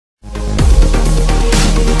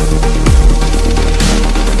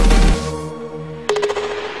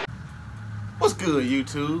good,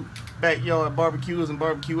 YouTube? Backyard BBQs and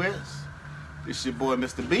BBQs. This your boy,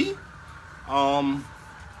 Mr. B.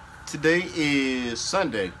 Today is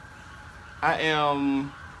Sunday.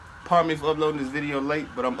 Pardon me for uploading this video late,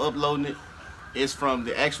 but I'm uploading it. It's from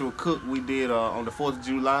the actual cook we did on the 4th of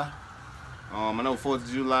July. I know 4th of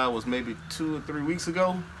July was maybe 2 or 3 weeks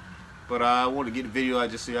ago, but I want to get the video out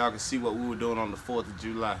just so y'all can see what we were doing on the 4th of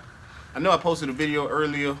July. I know I posted a video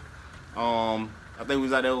earlier. I think we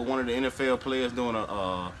was out there with one of the NFL players doing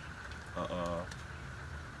a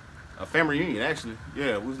family reunion, actually.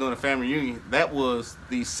 Yeah, we was doing a family reunion. That was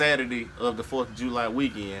the Saturday of the 4th of July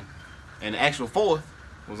weekend, and the actual 4th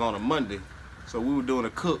was on a Monday. So we were doing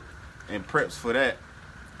a cook and preps for that,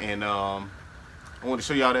 and I want to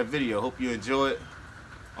show y'all that video. Hope you enjoy it.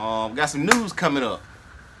 Got some news coming up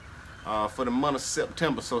for the month of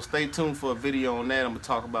September, so stay tuned for a video on that. I'm gonna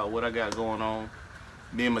talk about what I got going on,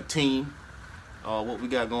 me and my team, what we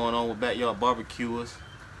got going on with Backyard BBQ-rs.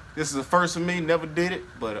 This is the first for me, never did it,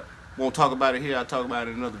 but won't talk about it here. I'll talk about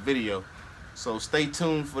it in another video, so stay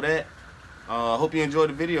tuned for that. Hope you enjoyed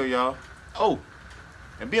the video, y'all. Oh,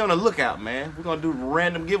 and be on the lookout, man. We're gonna do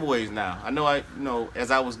random giveaways now. I know as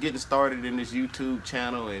I was getting started in this YouTube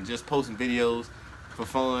channel and just posting videos for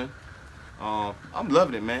fun, I'm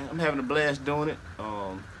loving it, man. I'm having a blast doing it.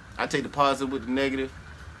 I take the positive with the negative,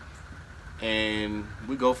 and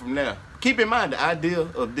we go from there. Keep in mind, the idea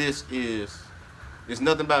of this is it's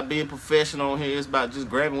nothing about being professional here. It's about just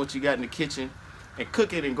grabbing what you got in the kitchen and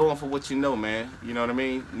cooking and going for what you know, man. You know what I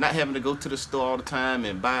mean? Not having to go to the store all the time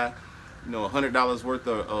and buy, $100 worth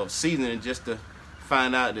of seasoning just to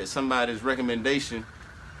find out that somebody's recommendation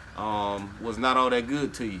was not all that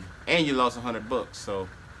good to you, and you lost $100. So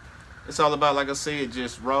it's all about, like I said,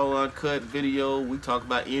 just raw, uncut video. We talk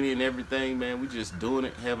about any and everything, man. We just doing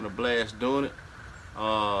it, having a blast doing it.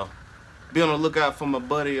 Be on the lookout for my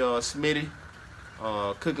buddy Smitty,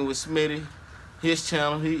 Cooking with Smitty. His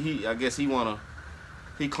channel, I guess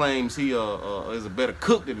he claims he is a better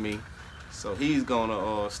cook than me, so he's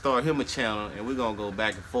gonna start him a channel, and we're gonna go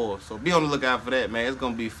back and forth. So be on the lookout for that, man. It's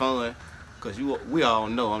gonna be fun, cause we all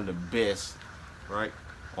know I'm the best, right?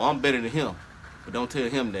 Or I'm better than him, but don't tell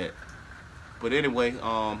him that. But anyway,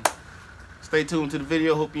 stay tuned to the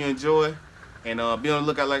video. Hope you enjoy, and be on the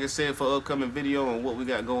lookout, like I said, for upcoming video and what we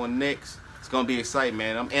got going next. It's gonna be exciting,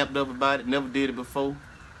 man. I'm amped up about it. Never did it before,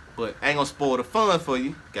 but I ain't gonna spoil the fun for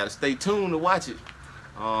you. Gotta stay tuned to watch it.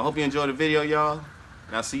 Hope you enjoy the video, y'all,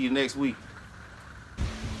 and I'll see you next week.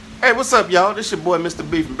 Hey, what's up, y'all? This your boy, Mr.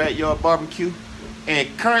 B from Backyard BBQ,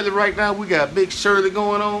 and currently, right now, we got Big Shirley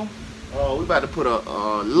going on. We about to put a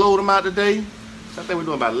load them out today. So I think we're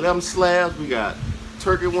doing about 11 slabs. We got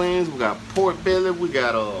turkey wings, we got pork belly, we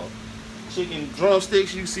got chicken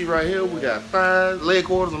drumsticks. You see right here, we got thighs, leg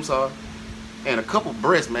quarters. I'm sorry. And a couple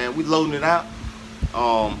breasts, man. We loading it out.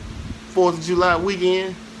 4th of July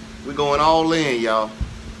weekend, we going all in, y'all.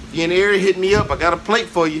 If you're in the area, hit me up. I got a plate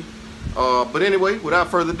for you. But anyway, without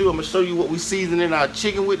further ado, I'm gonna show you what we seasoning our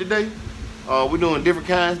chicken with today. We're doing different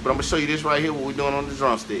kinds, but I'm gonna show you this right here, what we're doing on the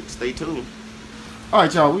drumstick. Stay tuned. All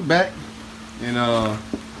right, y'all, we back, and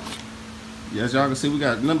yeah, as y'all can see, we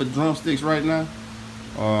got a number of drumsticks right now.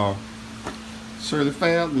 Shirley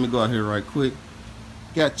Fab. Let me go out here right quick.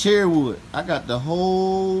 Got cherry wood. I got the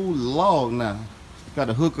whole log now. Got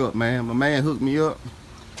the hook up, man. My man hooked me up.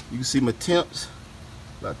 You can see my temps.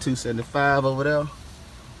 About 275 over there.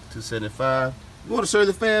 275. You want to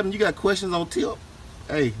Shirley Fab and you got questions on tip?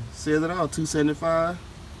 Hey, says it all. 275.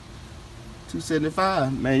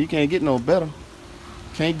 275. Man, you can't get no better.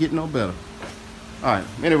 Can't get no better. Alright,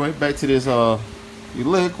 anyway, back to this your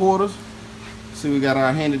leg quarters. See, we got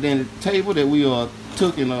our handy dandy table that we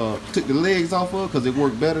took the legs off of because it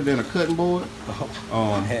worked better than a cutting board.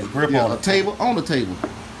 Had grip yeah, on a table on the table.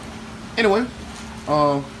 Anyway,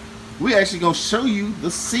 we actually gonna show you the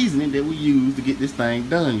seasoning that we use to get this thing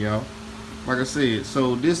done, y'all. Like I said,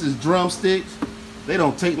 so this is drumsticks. They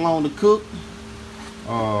don't take long to cook.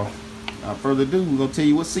 Without further ado, we're gonna tell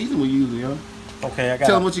you what seasoning we're using, y'all. Okay,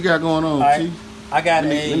 tell them what you got going on. Right. I got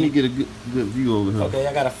let me get a good view over here. Okay,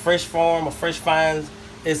 I got a Fresh Farm, a Fresh Finds.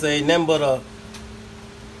 It's a nothing but a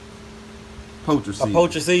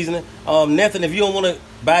poacher seasoning. Nothing. If you don't want to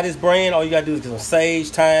buy this brand, all you gotta do is get some sage,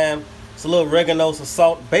 thyme, some little oregano, some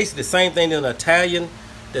salt. Basically the same thing as the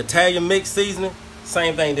Italian mixed seasoning.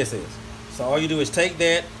 Same thing this is. So all you do is take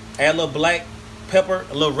that, add a little black pepper,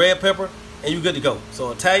 a little red pepper, and you're good to go.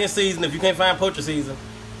 So Italian season, if you can't find poacher season,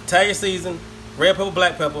 Italian season, red pepper,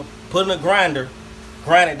 black pepper, put in a grinder,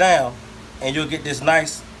 grind it down, and you'll get this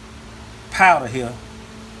nice powder here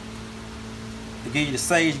to give you the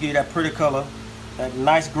sage, give you that pretty color, that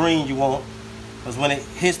nice green you want. Because when it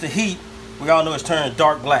hits the heat, we all know it's turned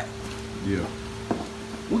dark black. Yeah.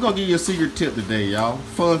 We're gonna give you a secret tip today, y'all.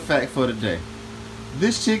 Fun fact for the day.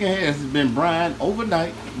 This chicken has been brined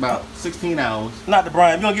overnight, about 16 hours. Not the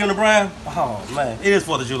brine. You gonna give him the brine? Oh man, it is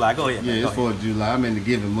 4th of July. Go ahead. Yeah, man. it's 4th of July. I'm in the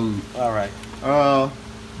giving mood. All right.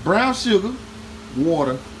 Brown sugar,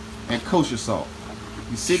 water, and kosher salt.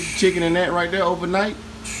 You sit the chicken in that right there overnight.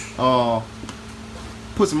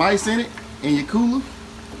 Put some ice in it in your cooler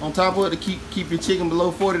on top of it to keep your chicken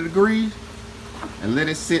below 40 degrees, and let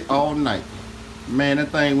it sit all night. Man, that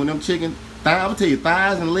thing, when them chicken, I'm gonna tell you,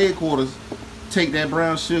 thighs and leg quarters take that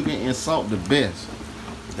brown sugar and salt the best.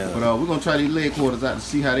 Yeah. But we're gonna try these leg quarters out to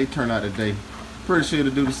see how they turn out today. Pretty sure to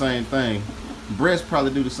do the same thing. Breasts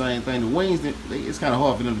probably do the same thing. The wings, it's kind of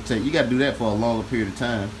hard for them to take. You got to do that for a longer period of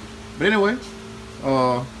time. But anyway,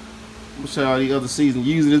 I'm gonna show y'all the other season.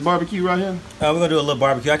 You using this barbecue right here? We're gonna do a little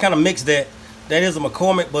barbecue. I kind of mixed that. That is a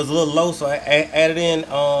McCormick, but it's a little low, so I added in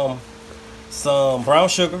some brown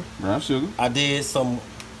sugar. Brown sugar. I did some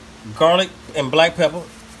garlic and black pepper.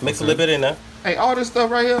 Mix a little bit in there. Hey, all this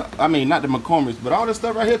stuff right here, I mean, not the McCormick's, but all this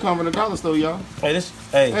stuff right here comes from the dollar store, y'all. Hey,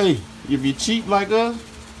 if you're cheap like us,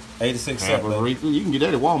 86 cents. Paprika, you can get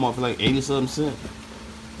that at Walmart for like 80-something cents.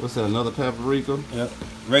 What's that? Another paprika? Yep.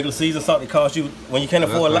 Regular season salt that costs you when you can't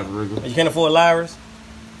afford Lyra's.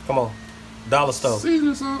 Come on, dollar store.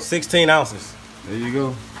 Seasoning salt. 16 ounces. There you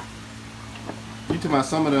go. You talking about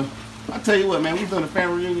some of the? I tell you what, man. We done a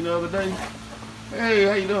family reunion the other day. Hey,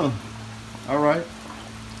 how you doing? All right.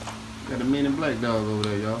 Got the Men in Black dog over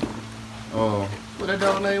there, y'all. What that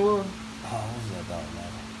dog name was? Oh, what was that dog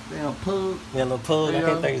name? Damn Pug. Yeah, little Pug. I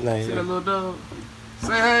can't think his name. See that little dog?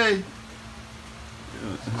 Say hey.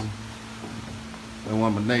 That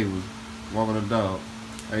one of my neighbors walking a dog.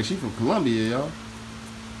 Hey, she from Colombia, y'all.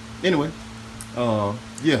 Anyway,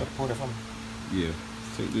 yeah. Pour that for me. Yeah.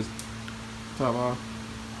 Take this top off.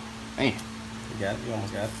 Damn. You got it. You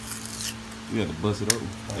almost got it. You have to bust it open.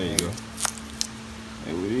 There you go.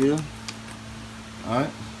 There we are.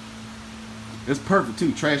 Alright. It's perfect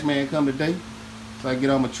too. Trash man come today. So I get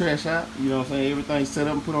all my trash out. You know what I'm saying? Everything's set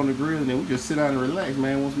up and put on the grill, and then we just sit down and relax,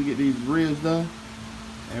 man, once we get these ribs done.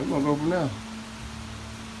 And we're gonna go from there.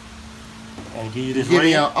 And give you this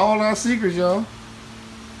giving y'all all our secrets, y'all.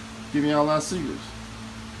 Giving y'all our secrets.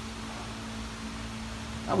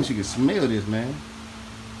 I wish you could smell this, man.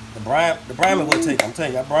 The brine is what it takes. I'm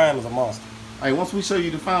telling you, that brine is a monster. Hey, once we show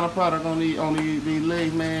you the final product on these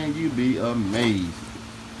legs, man, you'll be amazed.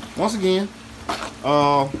 Once again,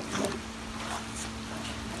 I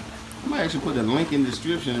might actually put a link in the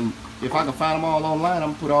description. If I can find them all online, I'm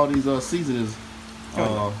gonna put all these seasonings,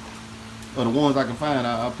 or the ones I can find.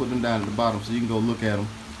 I'll put them down at the bottom so you can go look at them.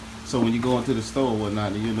 So when you go into the store or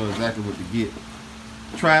whatnot, then you'll know exactly what to get.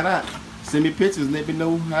 Try it out. Send me pictures and let me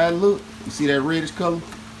know how it look. You see that reddish color?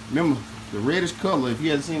 Remember, the reddish color, if you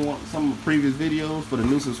haven't seen some of the previous videos for the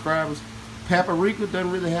new subscribers, paprika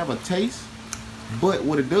doesn't really have a taste, but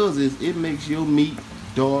what it does is it makes your meat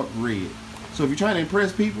dark red. So if you're trying to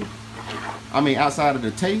impress people, I mean outside of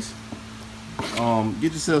the taste,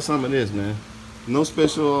 get yourself some of this, man. No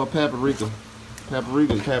special paprika.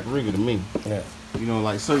 Paprika is paprika to me. Yeah. You know,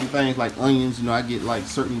 like certain things like onions, you know, I get like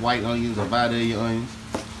certain white onions or Vidalia onions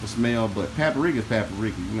to smell, but paprika is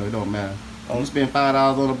paprika, you know, it don't matter. You spend $5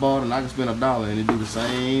 on a bottle and I can spend $1 and it do the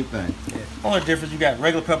same thing. Yeah. Only difference, you got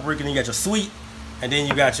regular paprika and you got your sweet, and then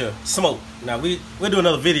you got your smoke. Now we'll do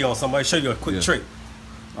another video on somebody, show you a quick trick.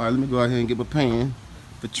 All right, let me go out here and get my pan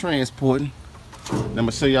for transporting. Then I'm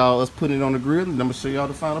gonna show y'all us putting it on the grill, and I'm gonna show y'all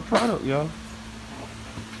the final product, y'all.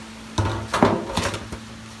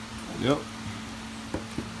 Yep.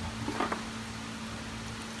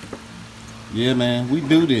 Yeah, man, we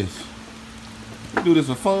do this. We do this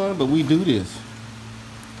for fun, but we do this.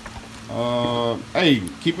 Hey,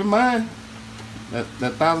 keep in mind that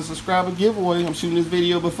 1,000 subscriber giveaway. I'm shooting this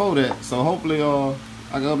video before that, so hopefully I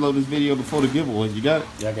can upload this video before the giveaway. You got it?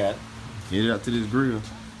 Yeah, I got it. Get it out to this grill.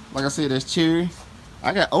 Like I said, that's cherry.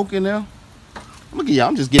 I got oak in there.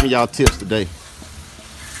 I'm just giving y'all tips today.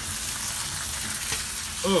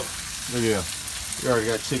 Look at that. You already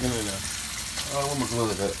got chicken in there. Oh, where my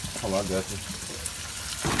glove at? Oh, I got you.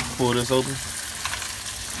 Pull this open.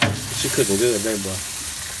 She cooking good, baby, bro.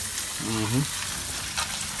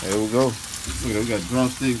 There we go. Look at that, we got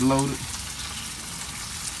drumsticks loaded.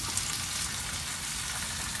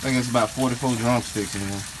 I think it's about 44 drumsticks in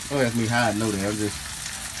here. Don't ask me how I know that. I'll just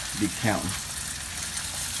be counting.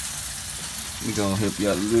 We gonna help you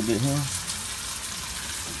out a little bit, huh?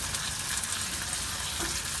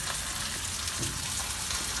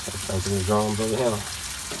 Something drums over here.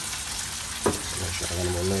 Make sure I got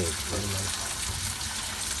them on legs.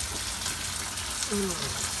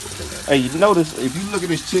 Hey, you notice, if you look at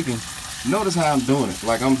this chicken, notice how I'm doing it.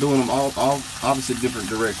 Like I'm doing them all opposite different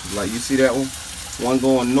directions. Like you see that one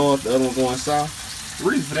going north, the other one going south. The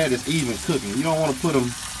reason for that is even cooking. You don't want to put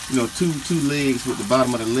them, you know, two legs with the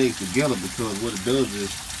bottom of the legs together, because what it does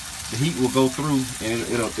is the heat will go through and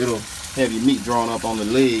it'll have your meat drawn up on the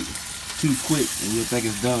leg too quick, and you'll think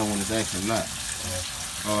it's done when it's actually not.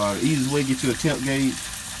 The easiest way to get you a temp gauge,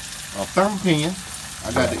 thermal pen.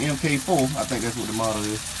 I got the MK4. I think that's what the model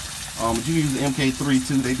is. But you use the MK3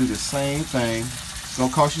 too. They do the same thing. It's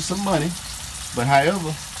gonna cost you some money, but however,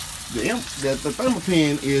 the thermal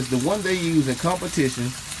pen is the one they use in competition,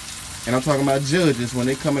 and I'm talking about judges when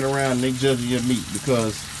they coming around and they judging your meat,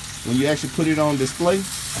 because when you actually put it on display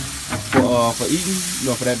for eating, you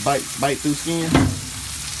know, for that bite through skin,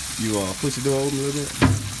 you push the door open a little bit.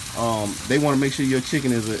 They want to make sure your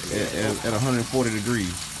chicken is at 140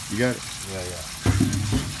 degrees. You got it?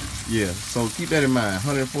 Yeah. So keep that in mind.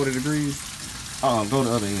 140 degrees. Go to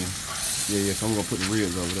the other end. Yeah. So I'm gonna put the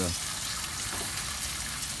ribs over there.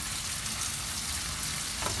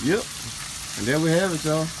 Yep. And there we have it,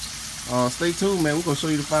 y'all. Stay tuned, man. We're gonna show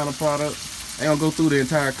you the final product. I ain't gonna go through the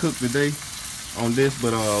entire cook today on this,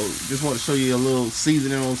 but just want to show you a little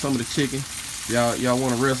seasoning on some of the chicken. Y'all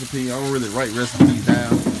want a recipe? I don't really write recipes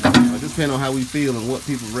down. Just depending on how we feel and what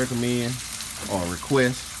people recommend or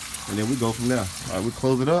request, and then we go from there. All right, we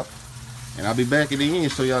close it up, and I'll be back at the end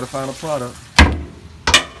and show y'all the final product.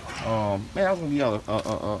 Man, I was gonna give y'all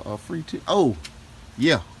a free tip. Oh,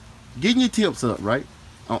 yeah, getting your tips up right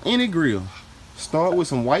on any grill. Start with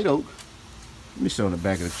some white oak. Let me show in the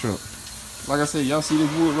back of the truck. Like I said, y'all see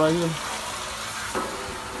this wood right here?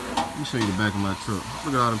 Let me show you the back of my truck.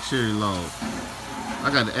 Look at all them cherry logs. I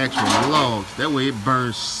got the actual logs. That way it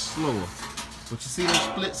burns slower. But you see those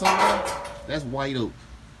splits on there? That's white oak.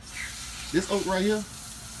 This oak right here,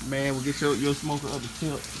 man, will get your smoker up the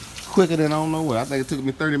tip quicker than I don't know what. I think it took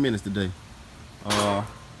me 30 minutes today.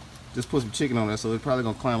 Just put some chicken on there, so it's probably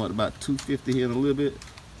gonna climb up to about 250 here in a little bit.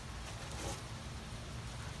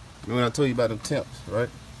 Remember I told you about them temps, right?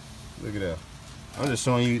 Look at that. I'm just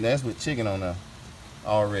showing you that's with chicken on there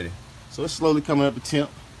already. So it's slowly coming up to temp.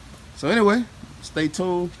 So anyway, stay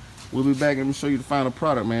tuned. We'll be back and show you the final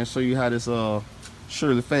product, man. Show you how this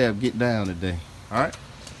Shirley Fab get down today. All right.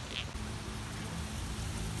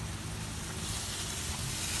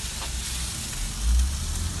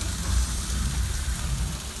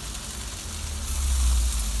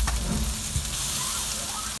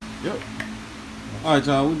 Yep. All right,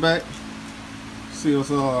 y'all. We back. See us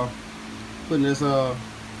putting this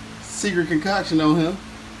secret concoction on here.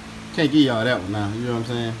 Can't give y'all that one now, you know what I'm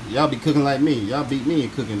saying? Y'all be cooking like me. Y'all beat me in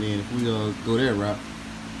cooking then if we go that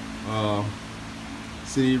route.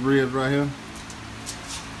 See these ribs right here?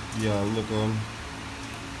 Yeah, look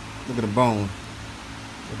at the bone.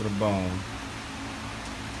 Look at the bone.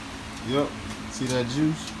 Yep. See that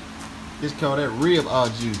juice? It's called that rib au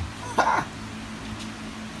jus.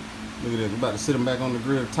 Look at this. We're about to sit them back on the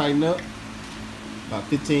grill, tighten up. About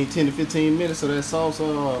 10 to 15 minutes so that sauce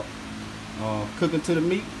cooking to the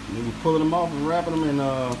meat. And we're pulling them off and wrapping them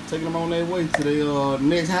and taking them on their way to their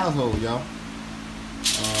next household, y'all.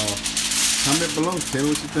 Comment below, tell me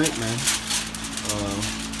what you think, man.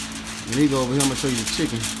 When he go over here, I'm gonna show you the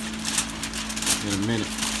chicken in a minute.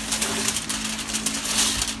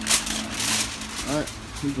 All right,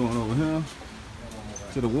 he's going over here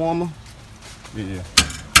to the warmer. Yeah.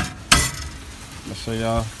 I'm gonna show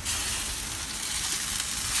y'all.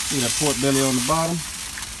 See that pork belly on the bottom?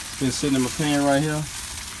 It's been sitting in my pan right here.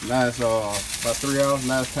 Now it's about 3 hours.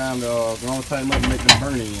 Now it's time to go on, tighten them up and make them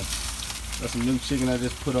burn in. That's some new chicken I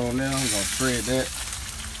just put on there. I'm gonna shred that.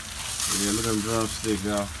 Yeah, look at them drumsticks,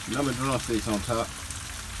 y'all. Another drumsticks on top.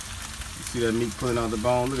 You see that meat pulling out the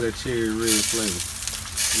bone? Look at that cherry red flavor.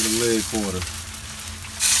 Look at them leg quarters.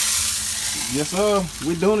 Yes, sir.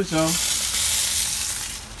 We doing it, y'all.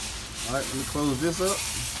 All right, let me close this up.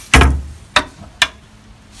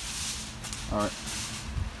 All right.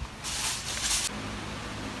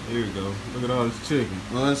 Here we go. Look at all this chicken.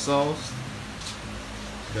 Unsauced.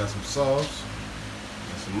 Got some sauce.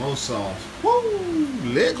 Got some more sauce. Woo!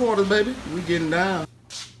 Leg quarters, baby. We getting down.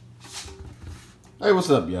 Hey, what's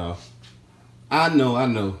up, y'all? I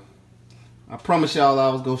know. I promised y'all I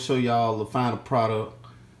was gonna show y'all the final product.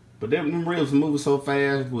 But them ribs moving so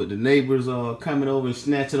fast with the neighbors coming over and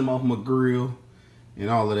snatching them off my grill and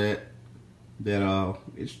all of that, that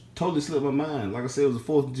it totally slipped my mind. Like I said, it was the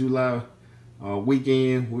 4th of July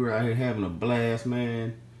weekend. We were out here having a blast,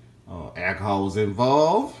 man. Alcohol was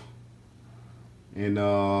involved. And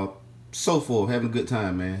so forth, having a good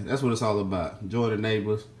time, man. That's what it's all about. Enjoy the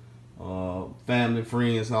neighbors. family,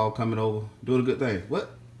 friends, all coming over, doing a good thing.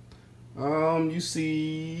 What? You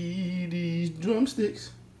see these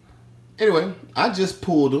drumsticks? Anyway, I just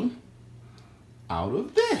pulled them out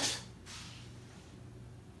of this.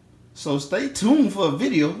 So stay tuned for a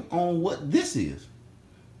video on what this is.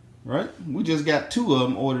 Right? We just got 2 of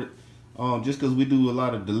them ordered, just because we do a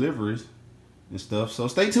lot of deliveries and stuff. So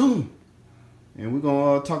stay tuned. And we're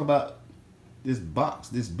going to talk about this box,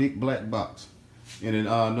 this big black box, in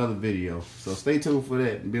another video. So stay tuned for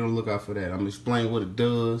that and be on the lookout for that. I'm going to explain what it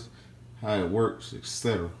does, how it works,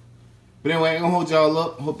 etc. But anyway, I'm going to hold y'all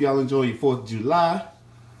up. Hope y'all enjoy your 4th of July.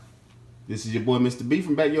 This is your boy Mr. B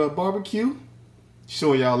from Backyard BBQ.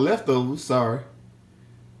 Showing y'all leftovers, sorry.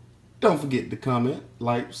 Don't forget to comment,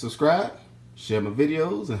 like, subscribe, share my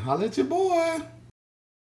videos, and holla at your boy.